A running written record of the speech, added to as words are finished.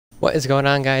What is going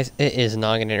on, guys? It is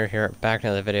Knogginator here, back in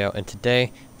another video, and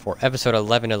today, for episode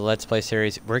 11 of the Let's Play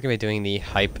series, we're going to be doing the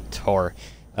Hype Tour.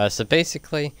 So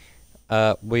basically,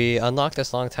 we unlocked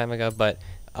this a long time ago, but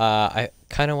I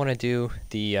kind of want to do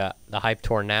the Hype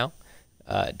Tour now,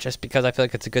 just because I feel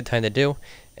like it's a good time to do.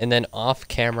 And then off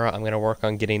camera, I'm going to work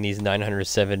on getting these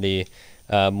 970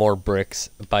 more bricks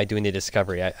by doing the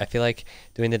discovery. I feel like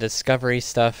doing the discovery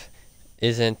stuff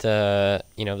isn't,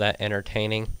 you know, that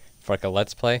entertaining for like a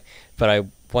Let's Play, but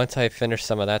once I finish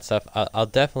some of that stuff, I'll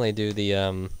definitely do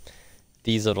the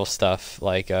these little stuff,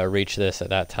 like reach this at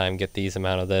that time, get these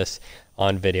amount of this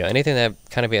on video. Anything that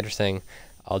kind of be interesting,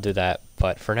 I'll do that.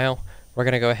 But for now, we're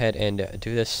gonna go ahead and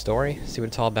do this story, see what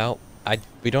it's all about.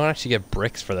 We don't actually get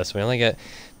bricks for this. We only get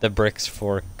the bricks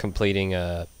for completing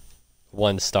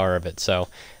 1 star of it. So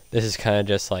this is kind of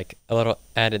just like a little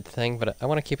added thing, but I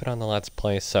want to keep it on the Let's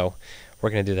Play, so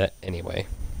we're gonna do that anyway.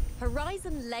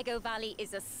 Horizon Lego Valley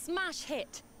is a smash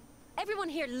hit. Everyone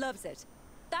here loves it.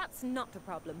 That's not the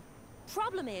problem.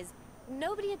 Problem is,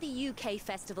 nobody at the UK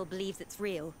festival believes it's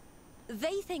real.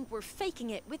 They think we're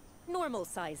faking it with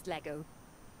normal-sized Lego.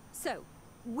 So,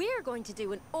 we're going to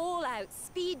do an all-out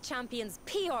Speed Champions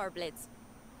PR blitz.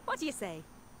 What do you say?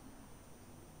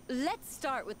 Let's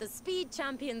start with the Speed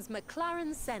Champions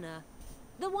McLaren Senna.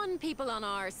 The one people on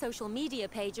our social media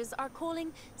pages are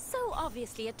calling so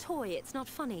obviously a toy it's not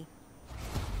funny.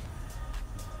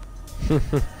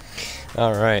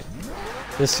 Alright.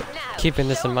 Keeping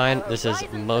this in mind, this is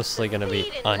mostly going to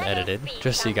be unedited,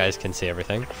 just so you guys can see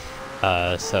everything.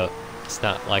 So it's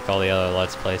not like all the other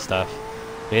Let's Play stuff.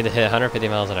 We need to hit 150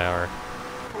 miles an hour.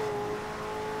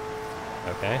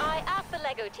 Okay. I asked the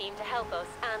Lego team to help us,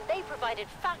 and they provided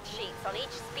fact sheets on each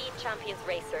Speed Champions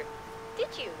racer. Did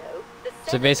you know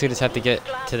so basically just have to get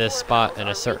to this spot in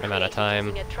a certain amount of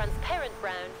time. A transparent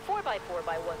brown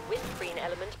 4x4x1 windscreen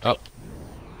element. Oh,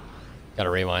 gotta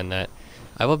rewind that.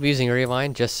 I will be using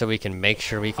rewind just so we can make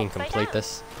sure we can complete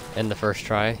this in the first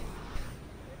try.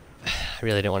 I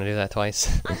really didn't want to do that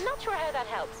twice. I'm not sure how that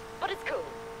helps, but it's cool.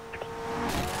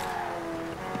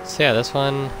 So yeah, this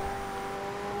one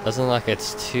doesn't look like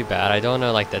it's too bad. I don't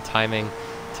know like the timing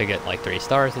to get like 3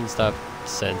 stars and stuff,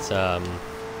 since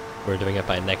we're doing it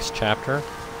by next chapter,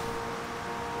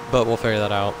 but we'll figure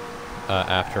that out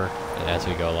after and as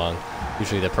we go along.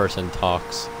 Usually the person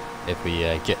talks if we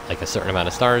get like a certain amount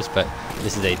of stars, but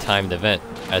this is a timed event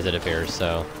as it appears,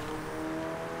 so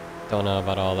don't know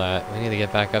about all that. We need to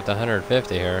get back up to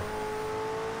 150 here.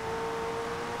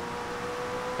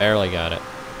 Barely got it.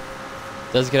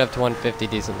 Does get up to 150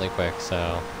 decently quick,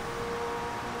 so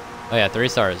oh yeah, 3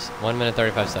 stars, 1 minute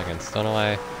 35 seconds. Don't know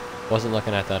why I wasn't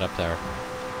looking at that up there.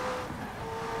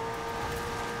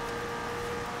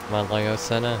 Come on, Lego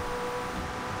Senna.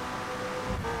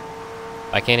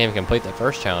 I can't even complete the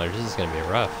first challenge. This is going to be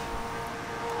rough.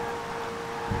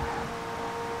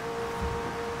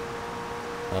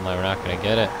 Well, we're not going to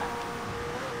get it.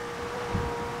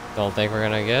 Don't think we're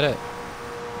going to get it.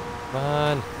 Come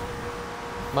on.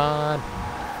 Come on.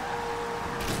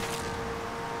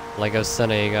 Lego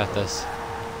Senna, you got this.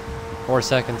 4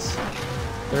 seconds.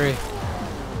 3.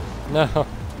 No.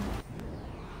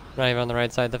 Not even on the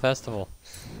right side of the festival.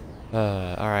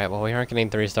 Alright, well, we aren't getting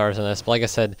 3 stars on this, but like I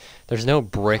said, there's no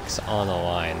bricks on the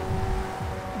line.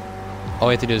 All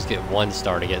we have to do is get 1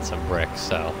 star to get some bricks,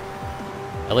 so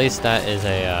at least that is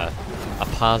a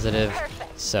positive.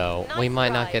 So we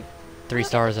might not get 3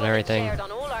 stars and everything,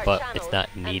 but it's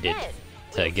not needed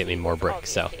to get me more bricks,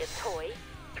 so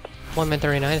 1 minute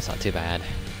 39 is not too bad.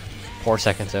 4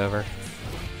 seconds over.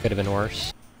 Could have been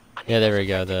worse. Yeah, there we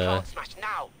go, the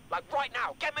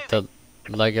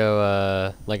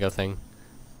Lego thing.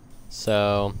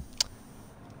 So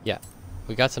yeah,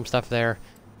 we got some stuff there.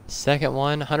 Second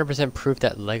one, 100% proof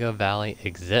that Lego Valley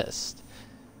exists.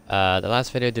 The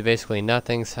last video did basically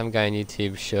nothing. Some guy on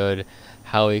YouTube showed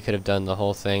how he could have done the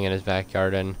whole thing in his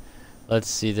backyard, and let's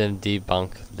see them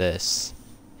debunk this.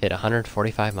 Hit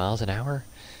 145 miles an hour?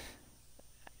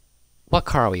 What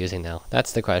car are we using now?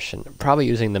 That's the question. Probably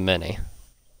using the Mini.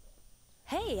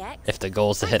 Hey, X. If the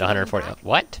goal is to hit 140.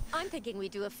 What? I'm thinking we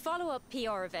do a follow-up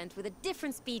PR event with a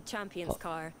different Speed Champions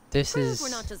car. This Prove is... we're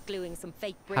not just gluing some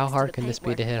fake bricks how hard to the can this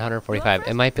be paintwork. to hit 145?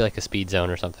 It might be like a speed zone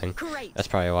or something. Great. That's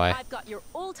probably why. I've got your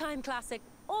all-time classic,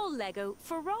 all Lego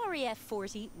Ferrari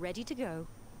F40 ready to go.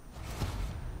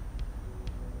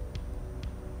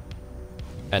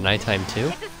 At nighttime too?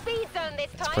 It's a speed zone this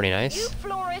time. That's pretty nice. You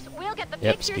floor it, we'll get the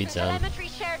Yep, pictures speed and zone. telemetry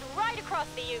shared right across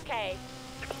the UK.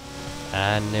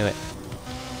 I knew it.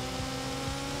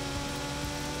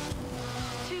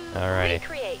 Alrighty.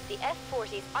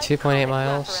 2.8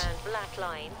 miles.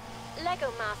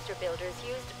 Lego master builders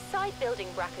used side building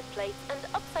bracket plates and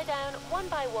upside down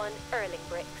 1x1 Erling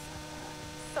bricks.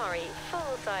 Sorry,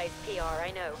 full-size PR,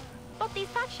 I know. But these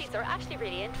fact sheets are actually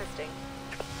really interesting.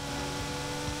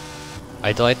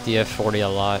 I like the F40 a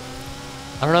lot.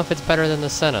 I don't know if it's better than the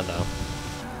Senna though,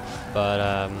 but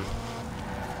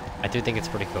I do think it's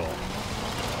pretty cool.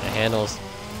 It handles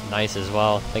nice as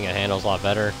well. I think it handles a lot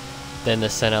better than the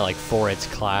Senna, like for its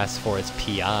class, for its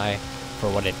PI,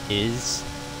 for what it is.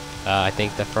 I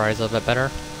think the Ferrari's a little bit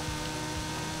better.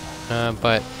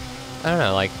 But I don't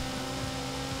know, like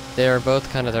they're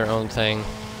both kind of their own thing.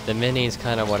 The Mini's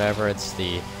kind of whatever. It's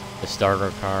the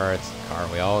starter car. It's the car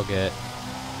we all get.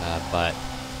 But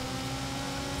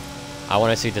I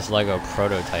want to see this Lego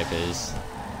prototype is.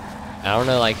 I don't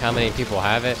know like how many people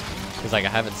have it, because like I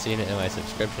haven't seen it in my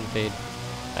subscription feed.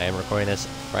 I am recording this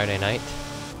Friday night,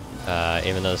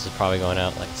 even though this is probably going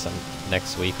out like some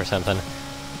next week or something.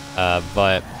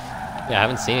 But yeah, I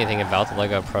haven't seen anything about the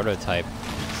Lego prototype,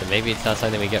 so maybe it's not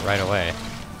something we get right away.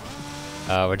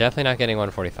 We're definitely not getting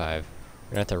 145. We're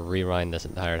gonna have to rewind this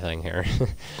entire thing here.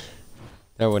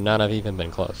 That would not have even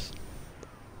been close.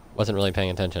 Wasn't really paying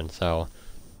attention, so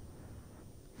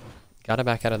got it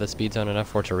back out of the speed zone enough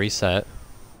for it to reset.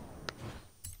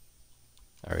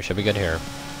 Alright, we should be good here.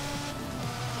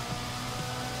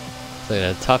 So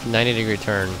a tough 90-degree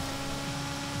turn.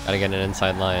 Gotta get an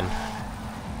inside line.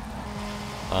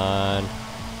 On.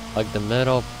 Plug the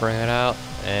middle, bring it out,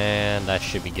 and that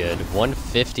should be good.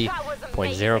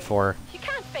 150.04.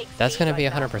 That's gonna be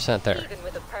 100% there.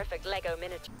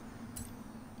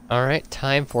 Alright,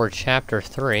 time for Chapter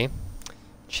 3.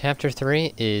 Chapter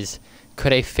 3 is,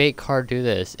 could a fake car do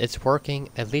this? It's working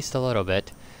at least a little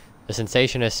bit. The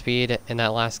sensation of speed in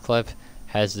that last clip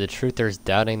has the truthers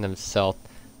doubting themselves.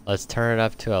 Let's turn it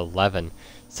up to 11.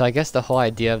 So I guess the whole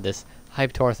idea of this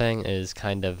hype tour thing is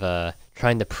kind of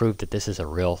trying to prove that this is a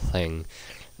real thing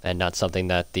and not something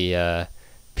that the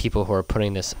people who are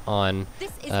putting this on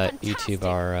YouTube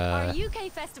are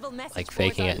like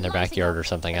faking it in their backyard or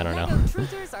something. I don't know.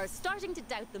 Truthers are starting to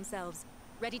doubt themselves.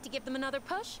 Ready to give them another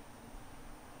push?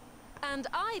 And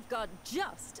I've got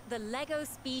just the Lego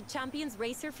Speed Champions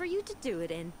racer for you to do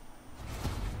it in.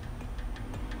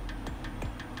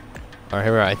 Alright,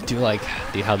 here we are. I do like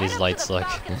how these lights look.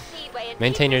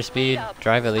 Maintain your speed,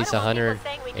 drive at least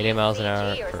 180 miles an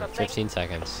hour for 15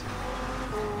 seconds.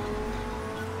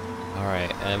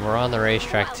 Alright, and we're on the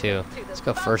racetrack too. Let's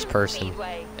go first person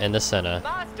in the Senna.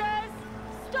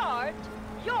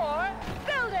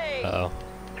 Uh-oh.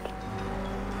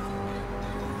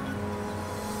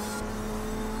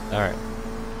 Alright.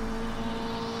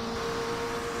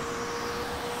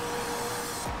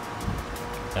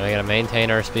 Now we gotta maintain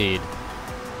our speed.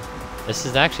 This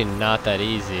is actually not that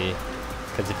easy,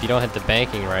 because if you don't hit the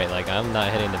banking right, like I'm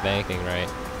not hitting the banking right.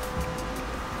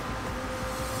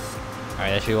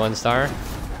 Alright, that should be 1 star.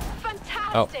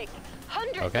 Fantastic.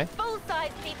 Oh. Okay.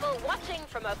 Full-size people watching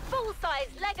from a full-size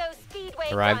Lego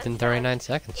Speedway. Arrived in 39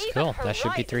 seconds. Cool. That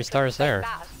should be 3 stars there.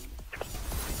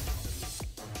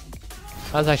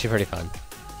 That was actually pretty fun.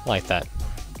 I like that.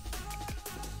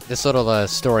 This little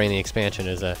story in the expansion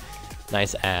is a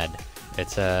nice add.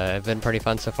 It's been pretty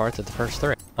fun so far through the first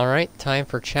 3. Alright, time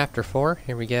for Chapter 4.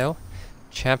 Here we go.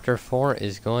 Chapter 4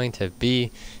 is going to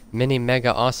be Mini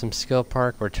Mega Awesome Skill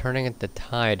Park. We're turning at the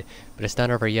tide, but it's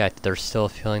not over yet. There's still a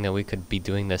feeling that we could be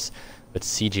doing this with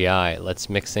CGI. Let's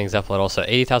mix things up a little. So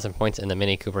 80,000 points in the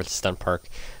Mini Cooper Stunt Park.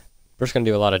 We're just going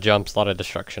to do a lot of jumps, a lot of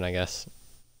destruction, I guess.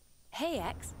 Hey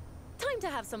X, time to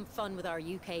have some fun with our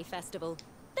UK festival.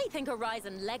 They think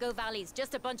Horizon Lego Valley's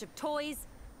just a bunch of toys.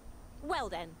 Well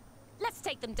then, let's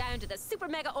take them down to the Super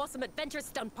Mega Awesome Adventure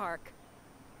Stunt Park.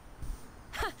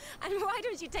 And why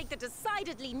don't you take the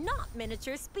decidedly not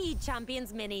miniature Speed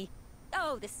Champions Mini?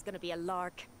 Oh, this is gonna be a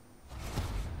lark.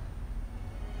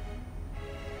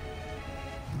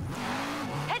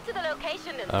 Head to the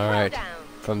location and alright, down.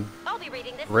 From I'll be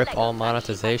reading this Rip Lego All fact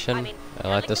Monetization. sheet. I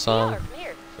like this song.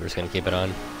 We're just gonna keep it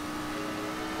on.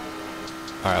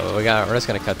 Alright, well we're just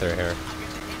gonna cut through here.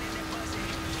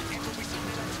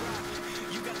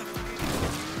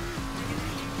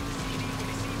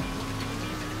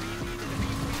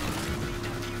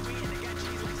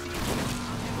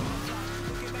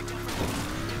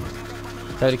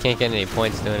 You can't get any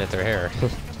points doing it through here.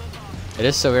 It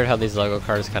is so weird how these Lego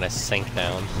cars kind of sink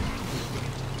down.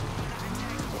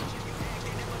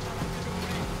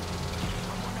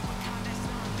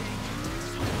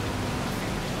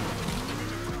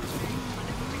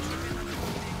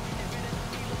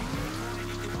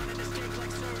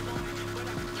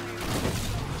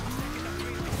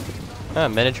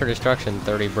 Miniature destruction,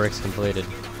 30 bricks completed.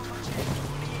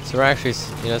 So we're actually,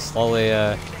 you know, slowly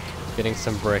getting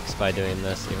some bricks by doing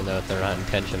this, even though they're not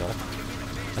intentional.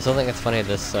 I still think it's funny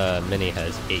this Mini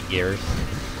has 8 gears.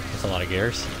 That's a lot of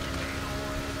gears.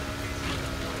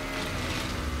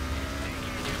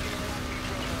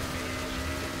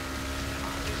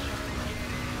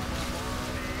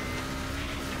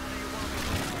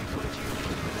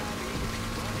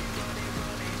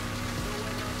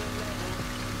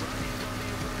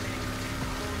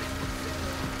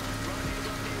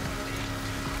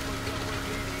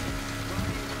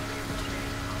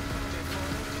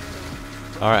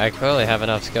 Alright, I clearly have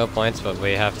enough skill points, but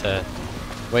we have to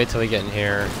wait till we get in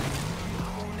here.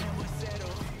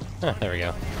 Huh, there we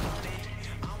go.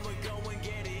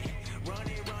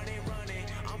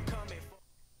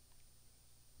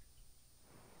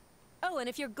 Oh, and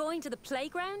if you're going to the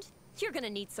playground, you're gonna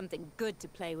need something good to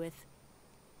play with.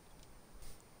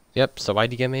 Yep, so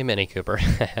why'd you give me a Mini Cooper?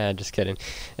 Just kidding.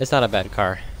 It's not a bad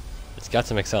car. It's got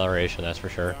some acceleration, that's for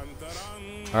sure.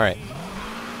 Alright.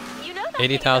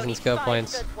 80,000 skill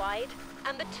points. Wide,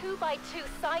 and the 2x2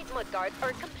 side mudguards are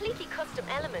a completely custom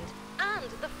element. And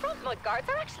the front mudguards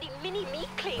are actually mini meat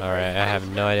cleaners. Alright, I have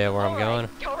no idea where I'm going.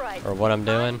 Or what I'm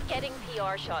doing. I'm getting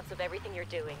PR shots of everything you're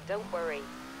doing, don't worry.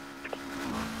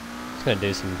 Just gonna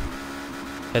do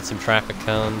hit some traffic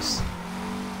cones.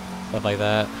 Stuff like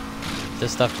that. Is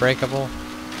this stuff breakable?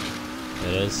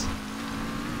 It is.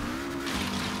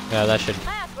 Yeah, that should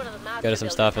get us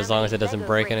some stuff as long as it doesn't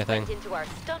break anything.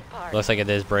 Looks like it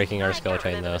is breaking our skill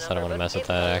chain though, so I don't want to mess with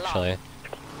that actually.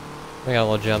 We got a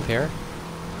little jump here.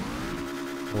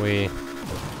 We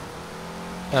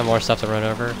have more stuff to run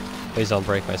over. Please don't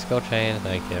break my skill chain,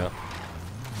 thank you.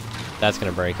 That's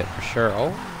gonna break it for sure.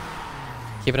 Oh!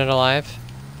 Keeping it alive.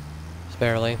 Just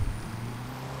barely.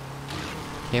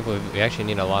 Can't believe we actually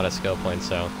need a lot of skill points,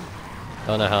 so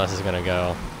don't know how this is gonna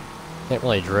go. Can't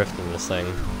really drift in this thing.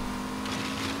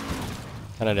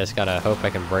 Kinda just gotta hope I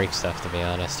can break stuff, to be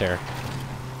honest here.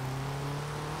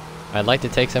 I'd like to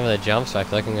take some of the jumps, but I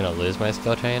feel like I'm gonna lose my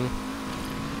skill chain.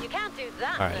 You can't do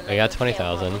that. Alright, we got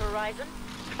 20,000.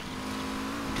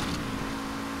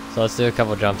 So let's do a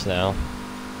couple jumps now.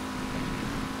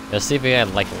 Let's see if we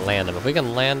can, like, land them. If we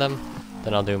can land them,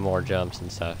 then I'll do more jumps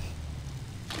and stuff.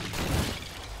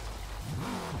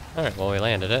 Alright, well, we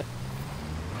landed it.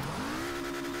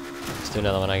 Let's do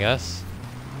another one, I guess.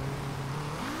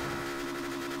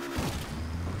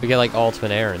 We get like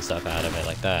ultimate air and stuff out of it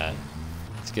like that.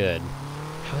 It's good.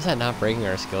 How is that not breaking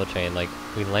our skill chain? Like,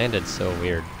 we landed so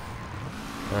weird.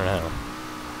 I don't know.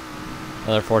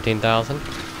 Another 14,000.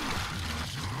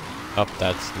 Oh,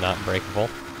 that's not breakable.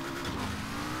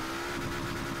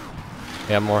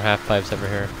 We have more half pipes over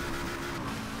here.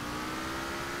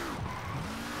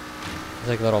 It's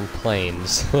like little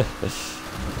planes. Alright,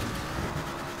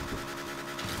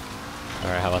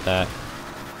 how about that?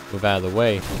 Move out of the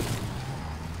way.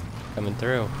 Coming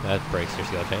through. That breaks your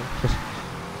skill chain.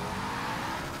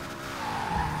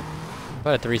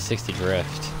 About a 360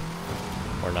 drift.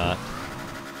 Or not.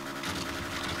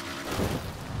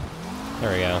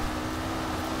 There we go.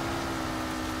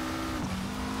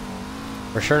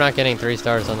 We're sure not getting 3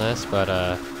 stars on this, but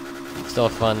still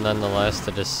fun nonetheless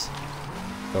to just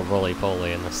go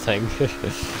roly-poly in this thing.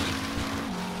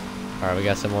 Alright, we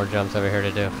got some more jumps over here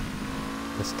to do.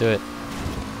 Let's do it.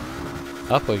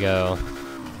 Up we go.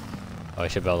 Oh, I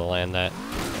should be able to land that.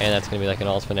 And that's going to be like an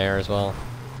ultimate air as well.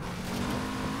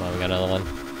 Well, we got another one.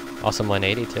 Awesome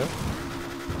 180 too.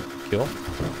 Cool.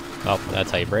 Oh,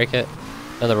 that's how you break it.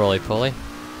 Another roly-poly.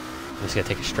 I'm just going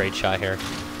to take a straight shot here.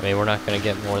 I mean, we're not going to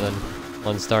get more than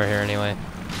 1 star here anyway.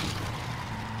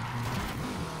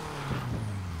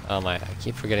 Oh my, I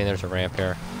keep forgetting there's a ramp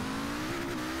here.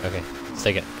 Okay, let's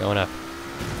take it. Going up.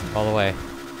 All the way.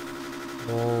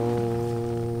 Oh.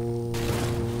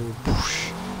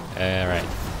 Alright.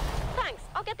 Thanks.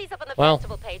 I'll get these up on the Well,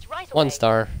 festival page right away. 1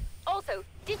 star. Also,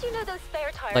 did you know those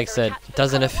spare tires Like I said,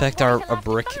 doesn't affect our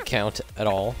brick count at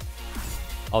all.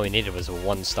 All we needed was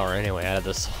 1 star anyway out of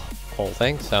this whole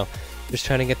thing, so just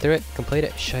trying to get through it, complete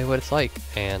it, show you what it's like,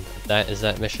 and that is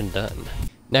that mission done.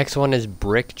 Next one is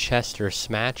Brickchester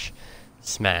Smash.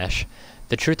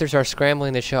 The truthers are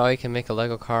scrambling to show how you can make a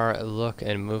Lego car look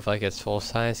and move like it's full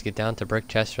size. Get down to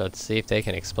Brickchester, let's see if they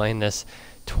can explain this.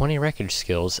 20 wreckage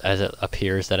skills as it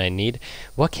appears that I need.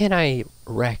 What can I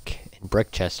wreck in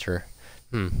Brickchester?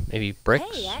 Maybe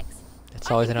bricks? Hey, X.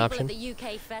 That's always an option. People at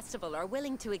the UK festival are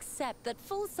willing to accept that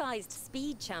full-sized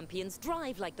speed champions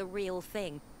drive like the real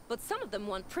thing, but some of them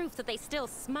want proof that they still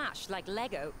smash like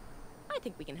Lego. I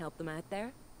think we can help them out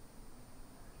there.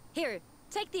 Here,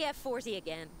 take the F40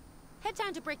 again. Head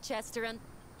down to Brickchester and,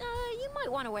 you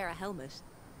might want to wear a helmet.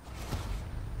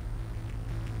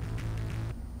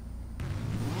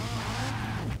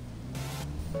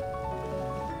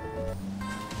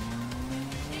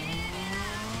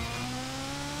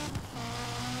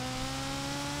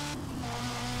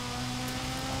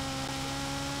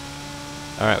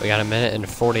 Alright, we got a minute and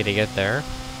 40 to get there.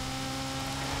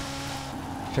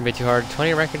 Shouldn't be too hard.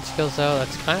 20 record skills though,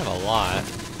 that's kind of a lot.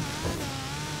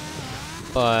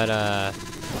 But,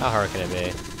 how hard can it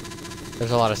be?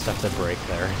 There's a lot of stuff to break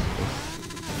there.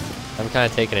 I'm kind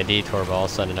of taking a detour, but all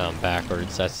of a sudden now I'm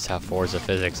backwards. That's just how Forza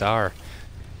physics are.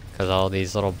 Because all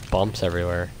these little bumps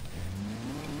everywhere.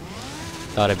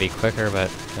 Thought it'd be quicker,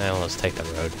 but let's take the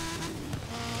road.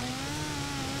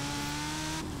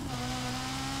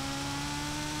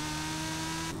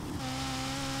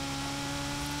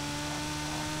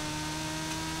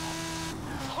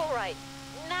 Alright,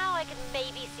 now I can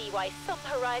maybe see why some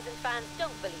Horizon fans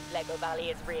don't believe Lego Valley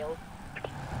is real.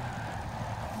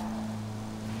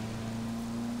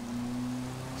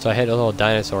 So I hit a little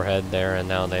dinosaur head there, and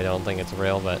now they don't think it's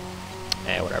real, but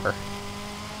whatever.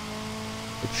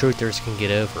 The truthers can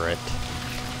get over it.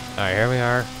 Alright, here we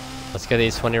are. Let's get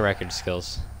these 20 record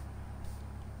skills.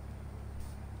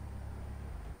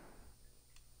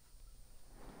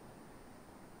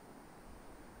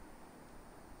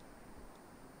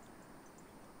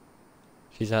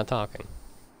 She's not talking.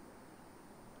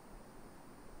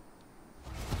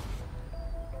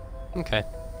 Okay.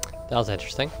 That was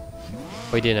interesting.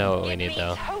 We do know what we need,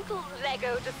 though. Total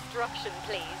Lego destruction,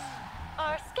 please.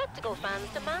 Our skeptical fans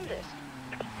demand it.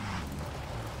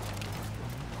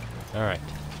 Alright.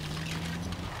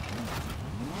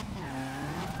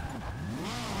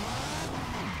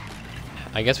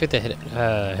 I guess we have to hit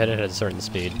it at a certain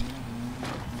speed.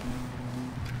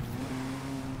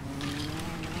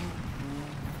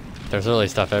 There's really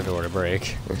stuff everywhere to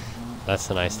break. That's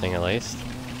the nice thing, at least.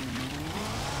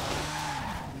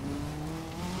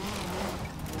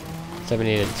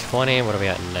 70 to 20, what are we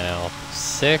at now?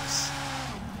 6.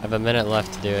 I have a minute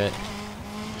left to do it.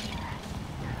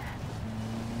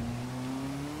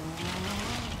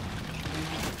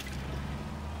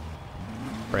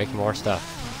 Break more stuff.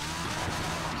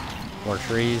 More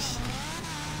trees.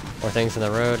 More things in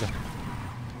the road.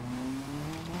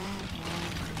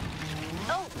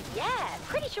 Oh, yeah.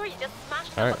 Pretty sure you just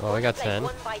smashed All right, up a well, we got like 10.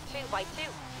 1x2x2,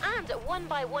 and a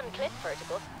 1x1 clip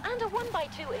vertical, and a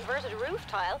 1x2 inverted roof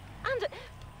tile, and a...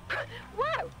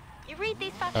 Wow! You read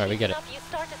these fast All right, we get it. enough, you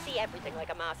start to see everything like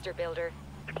a master builder.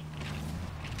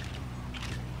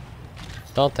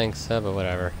 Don't think so, but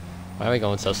whatever. Why are we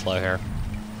going so slow here?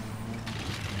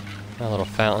 A little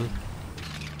fountain.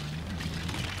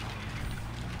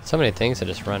 So many things to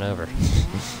just run over.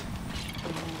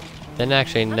 Didn't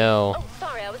actually know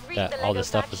Sorry, I was reading that the all Lego this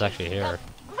stuff fact was sheet. actually here.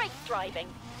 Great driving.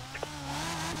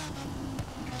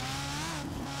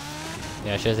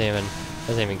 Yeah, she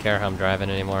doesn't even care how I'm driving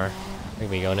anymore. We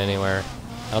can be going anywhere.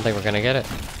 I don't think we're gonna get it.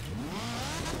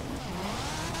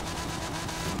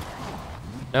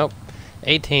 Nope.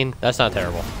 18. That's not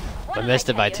terrible. I missed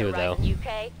it by 2 though.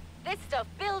 UK? This stuff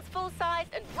builds full size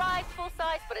and drives full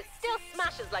size, but it still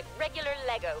smashes like regular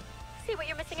Lego. See what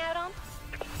you're missing out on?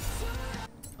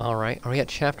 Alright, are we at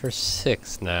chapter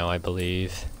 6 now, I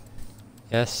believe?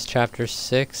 Yes, chapter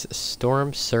 6,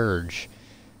 Storm Surge.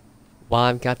 While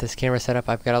I've got this camera set up,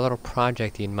 I've got a little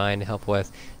project in mind to help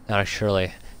with. Not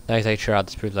exactly sure how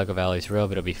this proves Lego Valley is real,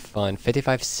 but it'll be fun.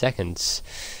 55 seconds.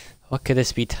 What could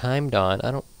this be timed on?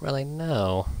 I don't really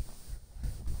know.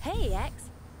 Hey, X.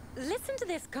 Listen to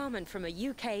this comment from a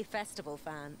UK festival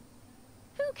fan.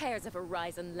 Who cares if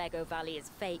Horizon Lego Valley is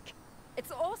fake?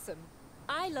 It's awesome.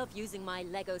 I love using my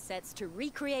Lego sets to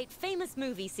recreate famous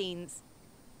movie scenes.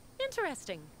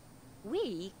 Interesting.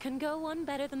 We can go one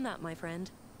better than that, my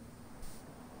friend.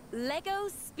 Lego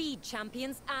Speed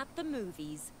Champions at the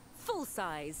movies.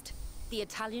 Full-sized. The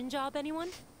Italian job, anyone?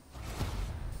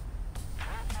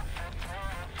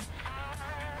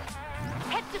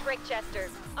 Head to Brickchester.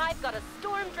 I've got a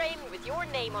storm drain with your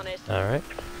name on it. Alright.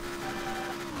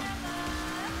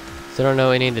 So I don't know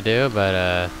what we need to do,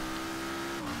 but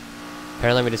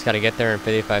apparently we just gotta get there in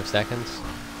 55 seconds.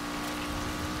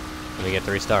 And we get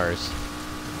 3 stars.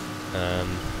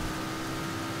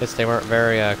 Guess they weren't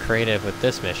very creative with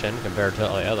this mission compared to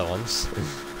all the other ones.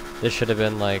 This should have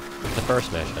been like the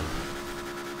first mission.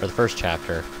 Or the first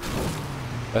chapter.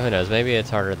 But who knows, maybe it's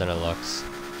harder than it looks.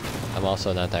 I'm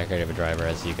also not that great of a driver,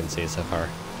 as you can see so far.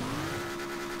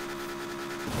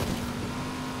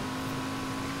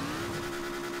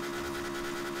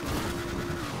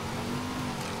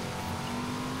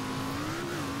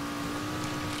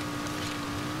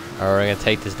 Alright, we're gonna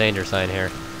take this danger sign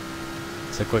here.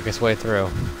 It's the quickest way through.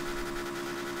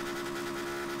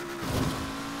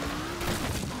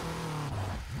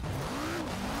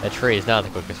 That tree is not the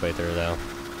quickest way through, though.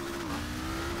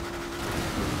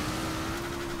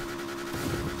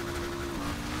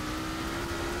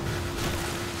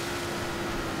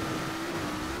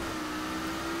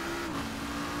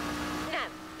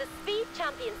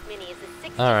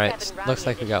 Alright, looks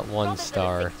like we got 1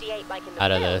 star out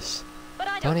of this.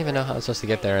 Don't even know how I'm supposed to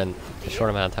get there in the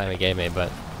short amount of time it gave me,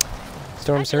 but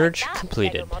Storm Surge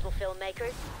completed.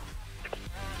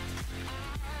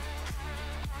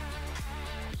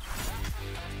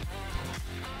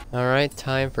 Alright,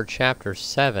 time for Chapter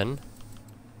 7.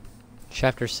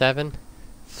 Chapter 7,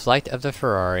 Flight of the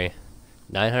Ferrari.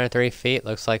 930 feet,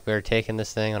 looks like we're taking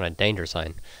this thing on a danger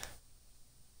sign.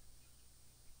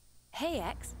 Hey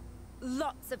X,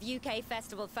 lots of UK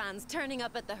festival fans turning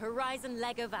up at the Horizon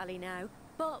Lego Valley now.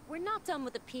 But we're not done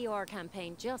with the PR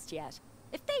campaign just yet.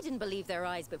 If they didn't believe their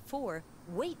eyes before,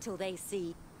 wait till they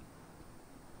see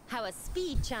how a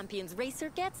Speed Champions racer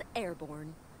gets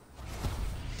airborne.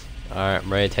 Alright,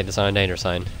 I'm ready to take this on a danger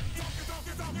sign.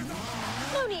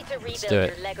 No need to rebuild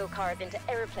your Lego cars into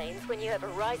airplanes when you have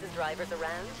Horizon drivers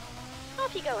around.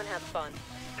 Off you go and have fun.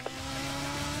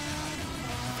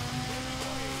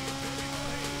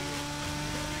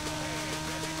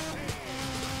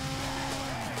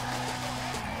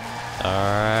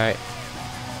 Alright.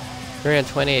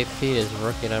 328 feet is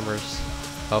rookie numbers.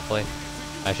 Hopefully.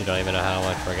 I actually don't even know how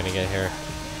much we're gonna get here.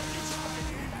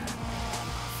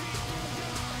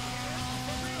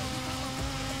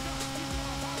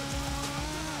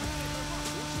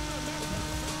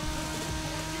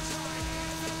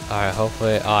 Alright,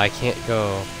 hopefully. Oh, I can't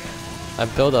go. I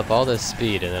build up all this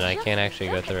speed and then I can't actually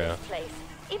go through.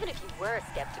 Even if you were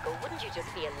skeptical, wouldn't you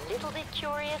just be a little bit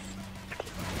curious?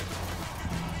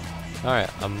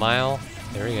 Alright, a mile.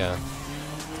 There we go.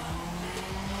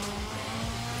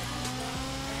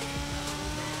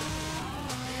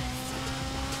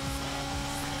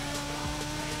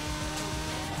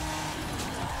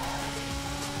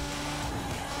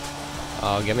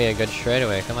 Oh, give me a good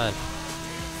straightaway, come on.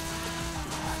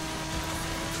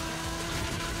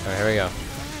 Alright, here we go.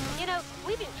 You know,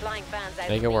 we've been flying fans out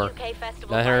Make it work. UK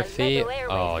festival 900 via feet. Lego Airways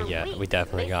Oh for yeah, weeks. we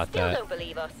definitely got They still that. don't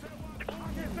believe us.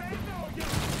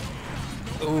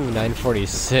 Ooh,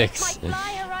 946. Might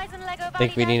fly Horizon Lego I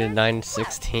think we Valley needed now.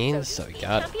 916, Well, so we Speed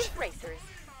got Champions it. racers.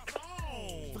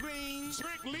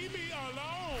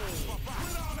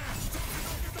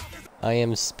 I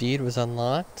Am Speed was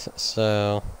unlocked,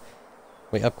 so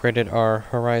we upgraded our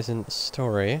Horizon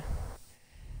story.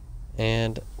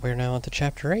 And we're now on to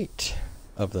Chapter 8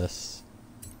 of this.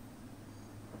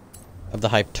 Of the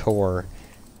Hype Tour.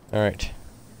 Alright.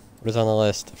 What is on the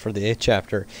list for the 8th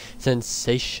chapter?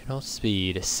 Sensational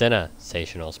Speed.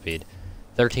 Sensational Speed.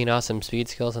 13 awesome speed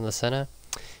skills on the Senna.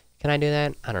 Can I do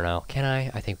that? I don't know. Can I?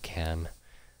 I think we can.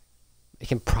 We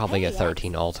can probably get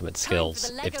 13 ultimate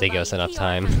skills if they give us enough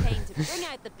time.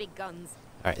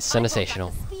 Alright,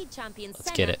 sensational.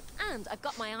 Let's get it. And I've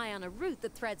got my eye on a route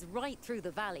that threads right through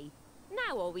the valley.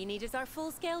 Now all we need is our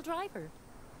full-scale driver.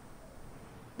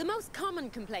 The most common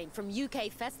complaint from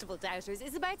UK festival doubters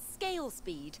is about scale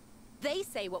speed. They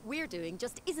say what we're doing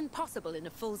just isn't possible in a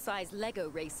full-size Lego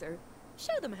racer.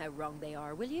 Show them how wrong they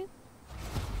are, will you?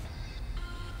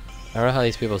 I don't know how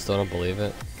these people still don't believe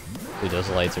it. Dude, those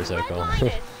lights are so cool.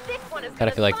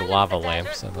 Kinda feel like lava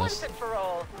lamps almost.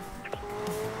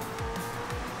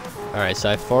 Alright, so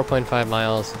I have 4.5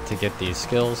 miles to get these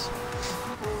skills.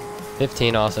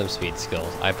 15 awesome speed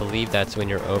skills. I believe that's when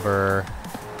you're over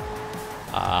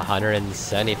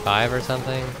 175 or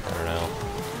something? I don't know.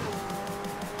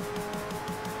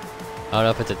 I don't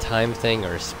know if it's a time thing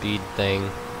or a speed thing.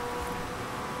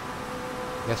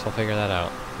 I guess we'll figure that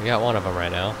out. We got one of them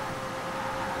right now.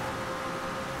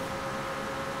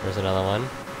 There's another one.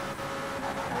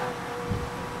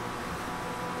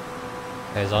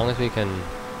 As long as we can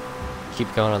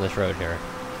keep going on this road here.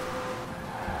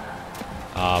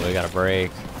 Oh, we got a break.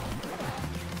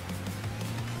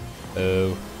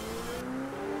 Ooh.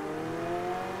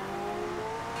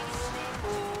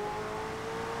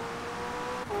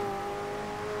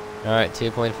 Alright,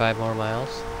 2.5 more miles.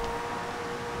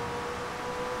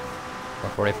 Or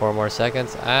 44 more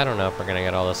seconds. I don't know if we're gonna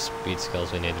get all the speed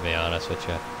skills we need, to be honest with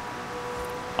you.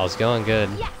 I was going good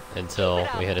until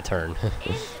we hit a turn.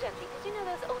 Incidentally, did you know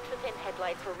those ultra-thin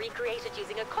headlights were recreated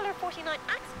using a Color 49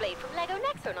 axe blade from Lego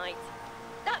Nexonites?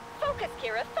 Focus,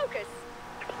 Kira, focus!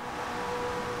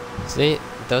 See,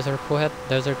 those are cool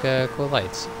cool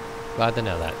lights. Glad to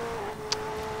know that.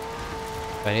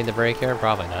 Do I need the brake here?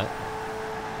 Probably not.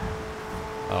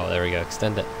 Oh, there we go.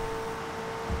 Extend it.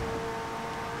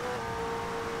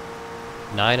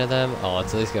 9 of them. Oh,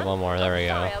 let's at least get one more. There we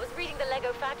go. Sorry, I was reading the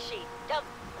Lego fact sheet.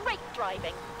 Great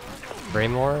driving. 3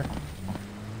 more?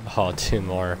 Oh, 2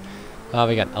 more. Oh,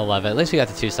 we got 11. At least we got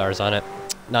the 2 stars on it.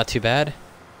 Not too bad.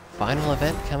 Final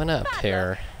event coming up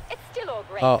here. It's still all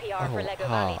great PR for Lego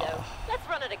Valley, though. Let's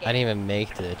run it again. I didn't even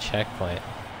make the checkpoint,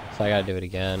 so I gotta do it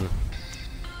again.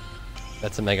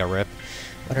 That's a mega rip.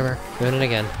 Whatever, doing it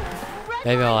again.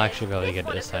 Maybe I'll actually be able to get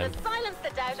it this time. Silence the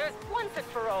doubters once and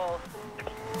for all.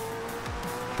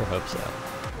 Sure hope so.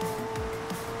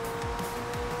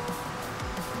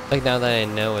 Like now that I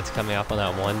know what's coming up on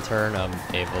that one turn, I'm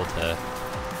able to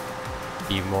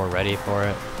be more ready for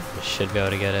it. I should be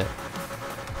able to get it.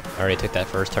 I already took that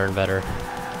first turn better.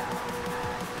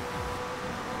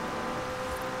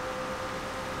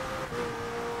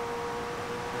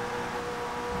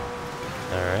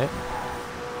 Alright.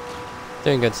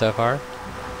 Doing good so far.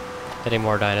 Hitting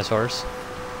more dinosaurs.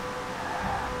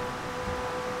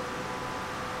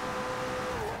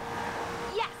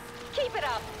 Yes! Keep it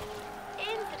up!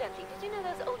 Incidentally, did you know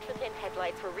those ultra-thin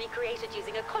headlights were recreated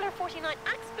using a Color 49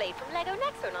 axe blade from LEGO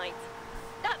Nexonites?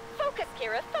 Focus,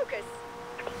 Kira, focus!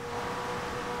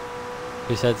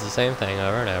 Who says the same thing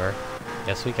over and over?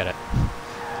 Yes, we get it.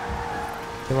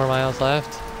 2 more miles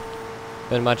left.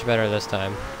 Been much better this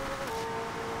time.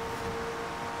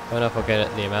 I don't know if we'll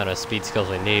get the amount of speed skills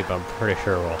we need, but I'm pretty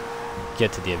sure we'll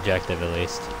get to the objective at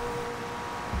least.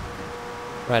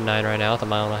 We're at 9 right now with 1.5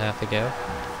 miles to go.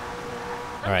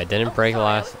 Alright, didn't break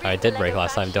last. I did break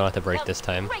last time, don't have to break this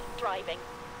time.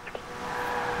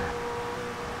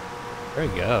 There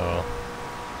we go.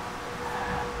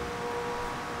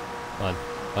 Come on,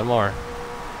 one more.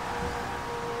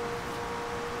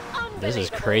 This is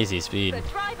crazy speed. The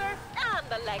driver and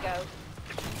the Lego.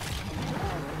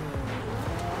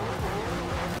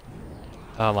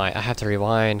 Oh my, I have to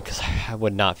rewind because I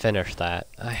would not finish that.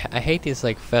 I hate these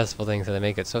like festival things that they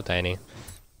make it so tiny.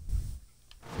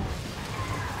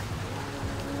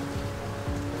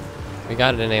 We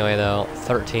got it anyway though,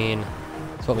 13.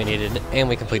 That's what we needed, and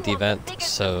we complete the event.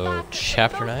 So,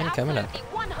 chapter 9 coming up.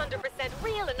 100%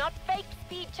 real and not fake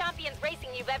speed champions racing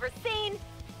you've ever seen.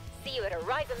 See you at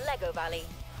Horizon Lego Valley.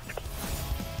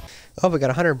 Oh, we got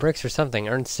 100 bricks or something.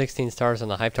 Earned 16 stars on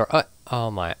the hype tour. Oh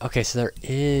my. Okay, so there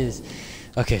is.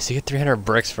 Okay, so you get 300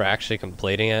 bricks for actually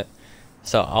completing it.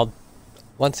 So I'll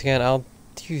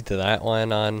do that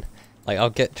one on. Like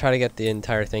I'll try to get the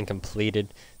entire thing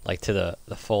completed, like to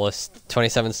the fullest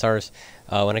 27 stars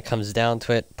when it comes down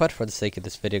to it. But for the sake of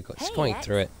this video, just going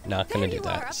through it, not gonna do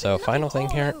that. So final thing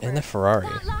here in the Ferrari.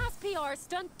 That last PR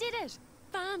stunt did it.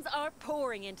 Fans are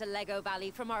pouring into Lego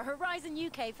Valley from our Horizon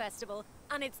UK festival,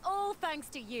 and it's all thanks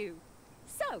to you.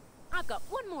 So, I've got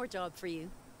one more job for you.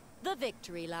 The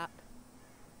victory lap.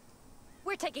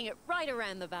 We're taking it right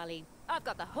around the valley. I've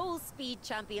got the whole Speed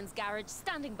Champions garage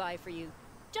standing by for you.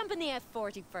 Jump in the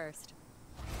F40 first.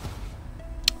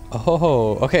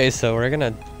 Oh, okay, so we're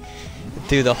gonna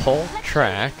do the whole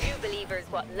track. Let's show new believers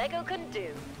what Lego can do.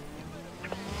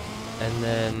 And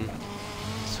then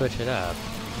switch it up.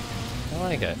 I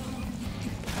like it.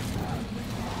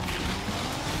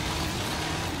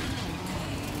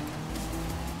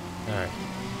 Alright.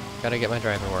 Gotta get my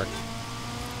driving work.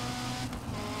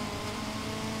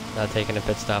 Not taking a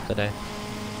pit stop today.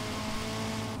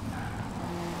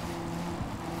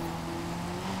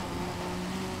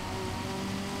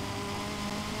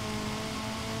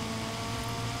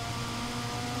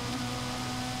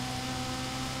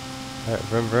 Alright,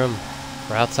 vroom vroom.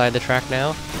 We're outside the track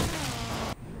now.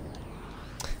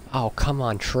 Oh, come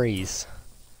on, trees.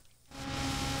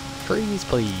 Trees,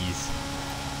 please.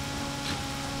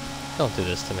 Don't do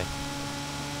this to me.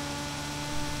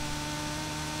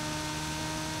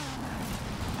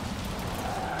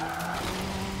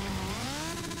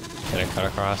 Gonna cut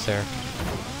across there.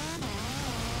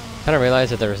 Kinda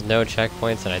realized that there was no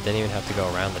checkpoints and I didn't even have to go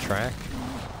around the track.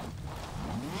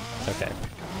 It's okay.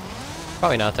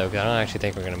 Probably not though, because I don't actually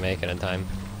think we're gonna make it in time.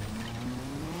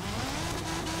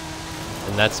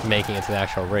 And that's making it to the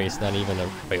actual race, not even the...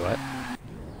 Wait, what?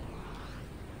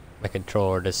 My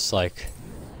controller just, like,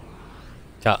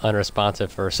 got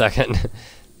unresponsive for a second.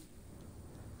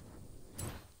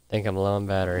 Think I'm low on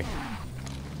battery.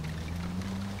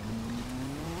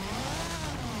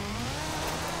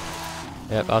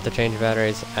 Yep, I'll have to change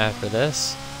batteries after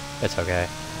this. It's okay.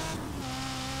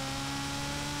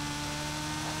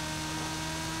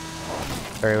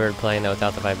 Very weird playing though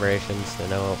without the vibrations to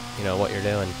know, you know, what you're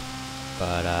doing.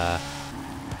 But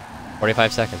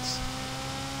 45 seconds.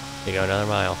 You go another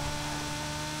mile.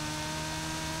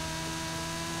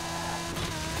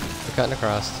 We're cutting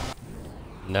across.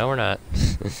 No, we're not.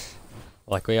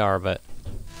 Like we are, but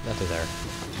not through there.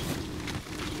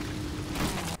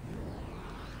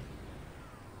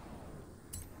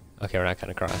 Okay, we're not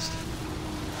cutting across.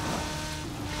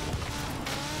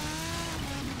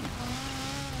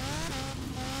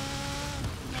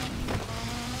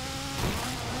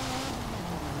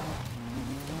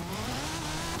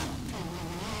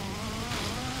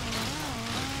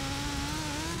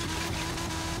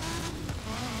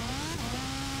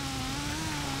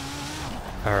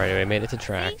 Alright, we made it to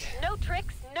track. See? No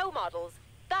tricks, no models.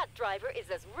 That driver is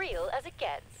as real as it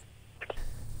gets.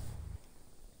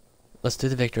 Let's do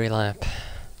the victory lap.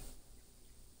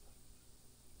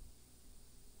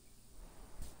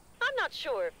 I'm not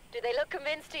sure. Do they look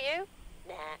convinced to you?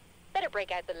 Nah. Better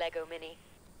break out the Lego Mini.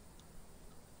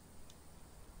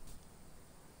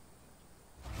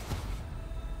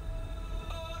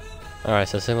 Alright,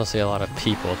 so soon we'll see a lot of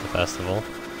people at the festival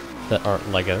that aren't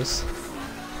Legos.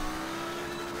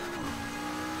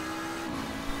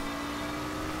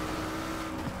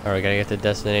 Alright, we gotta get to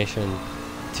destination in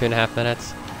 2.5 minutes.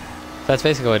 So that's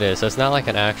basically what it is. So it's not like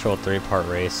an actual 3-part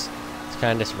race. It's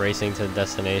kind of just racing to the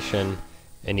destination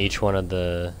in each one of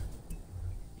the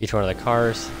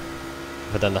cars,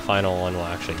 but then the final one will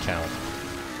actually count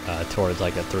towards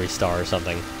like a 3-star or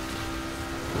something.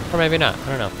 Or maybe not. I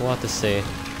don't know. We'll have to see.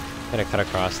 Gonna cut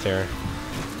across here.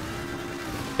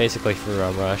 Basically through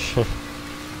a rush.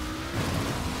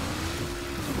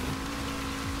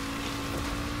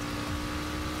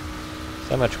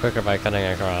 So much quicker by cutting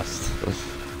across.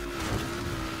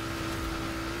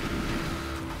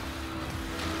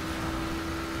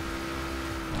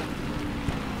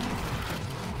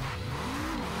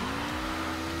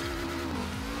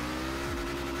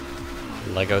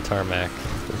 Lego tarmac.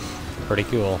 Pretty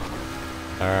cool.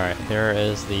 Alright, here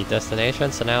is the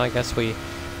destination, so now I guess we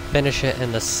finish it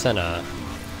in the Senna.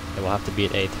 And we'll have to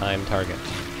beat a time target.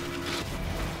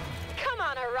 Come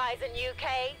on, Horizon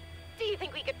UK! Do you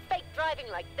think we could fake driving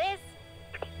like this?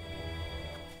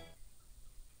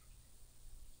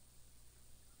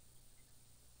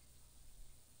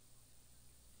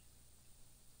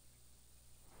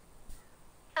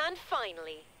 And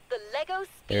finally, the Lego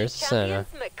Speed Here's Senna.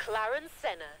 Champions McLaren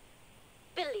Senna.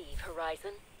 Believe,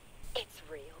 Horizon, it's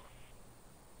real.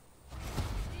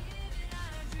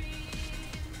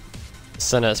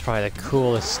 Senna is probably the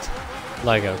coolest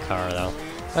Lego car, though.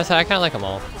 I kind of like them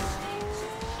all.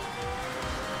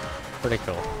 Pretty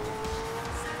cool.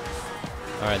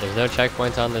 Alright, there's no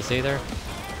checkpoints on this either.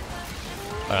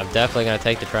 But I'm definitely going to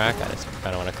take the track. I just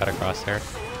kind of want to cut across there.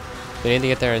 We need to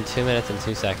get there in 2 minutes and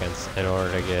 2 seconds in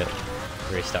order to get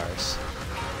 3 stars.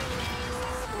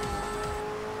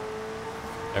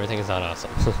 Everything is not awesome.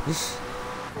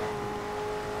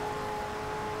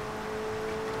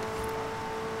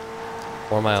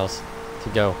 4 miles to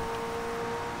go.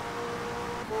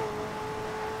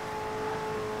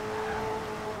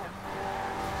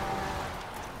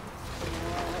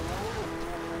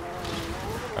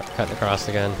 Cutting across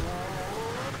again.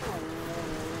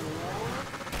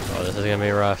 Oh, this is gonna be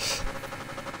rough.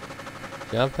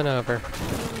 Jumping over.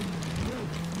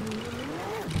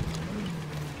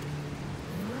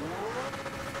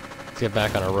 Let's get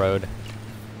back on a road.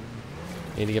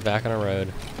 Need to get back on a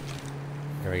road.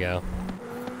 Here we go.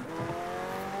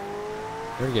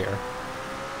 Third gear.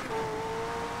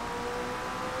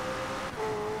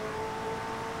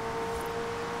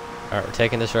 Alright, we're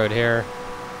taking this road here.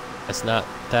 It's not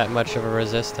that much of a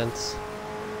resistance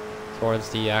towards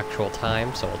the actual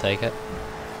time, so we'll take it.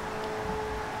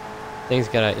 Things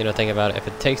gotta, think about it. If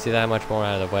it takes you that much more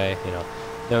out of the way,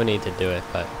 no need to do it,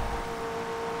 but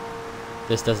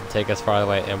this doesn't take us far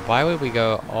away. And why would we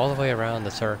go all the way around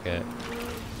the circuit?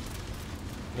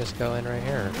 Just go in right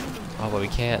here. Oh, but we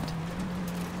can't.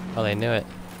 Oh, they knew it.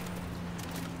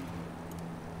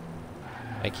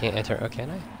 I can't enter. Oh, can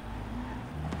I?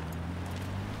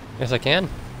 Yes, I can.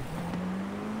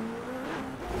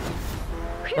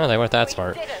 Oh, they weren't that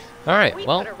smart. Alright,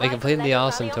 well, we completed the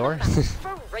awesome tour.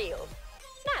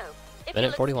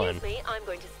 Minute 41. I'm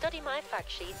going to study my fact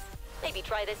sheets. Maybe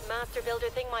try this master builder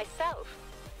thing myself.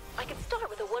 I could start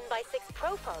with a 1x6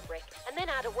 profile brick, and then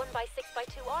add a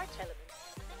 1x6x2 arch element.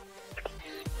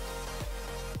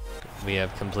 We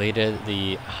have completed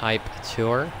the hype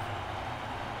tour.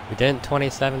 We didn't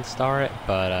 27 star it,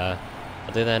 but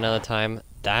I'll do that another time.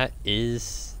 That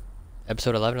is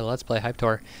episode 11 of Let's Play Hype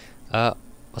Tour.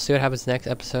 We'll see what happens next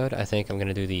episode. I think I'm going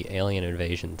to do the alien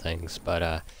invasion things,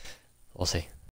 but we'll see.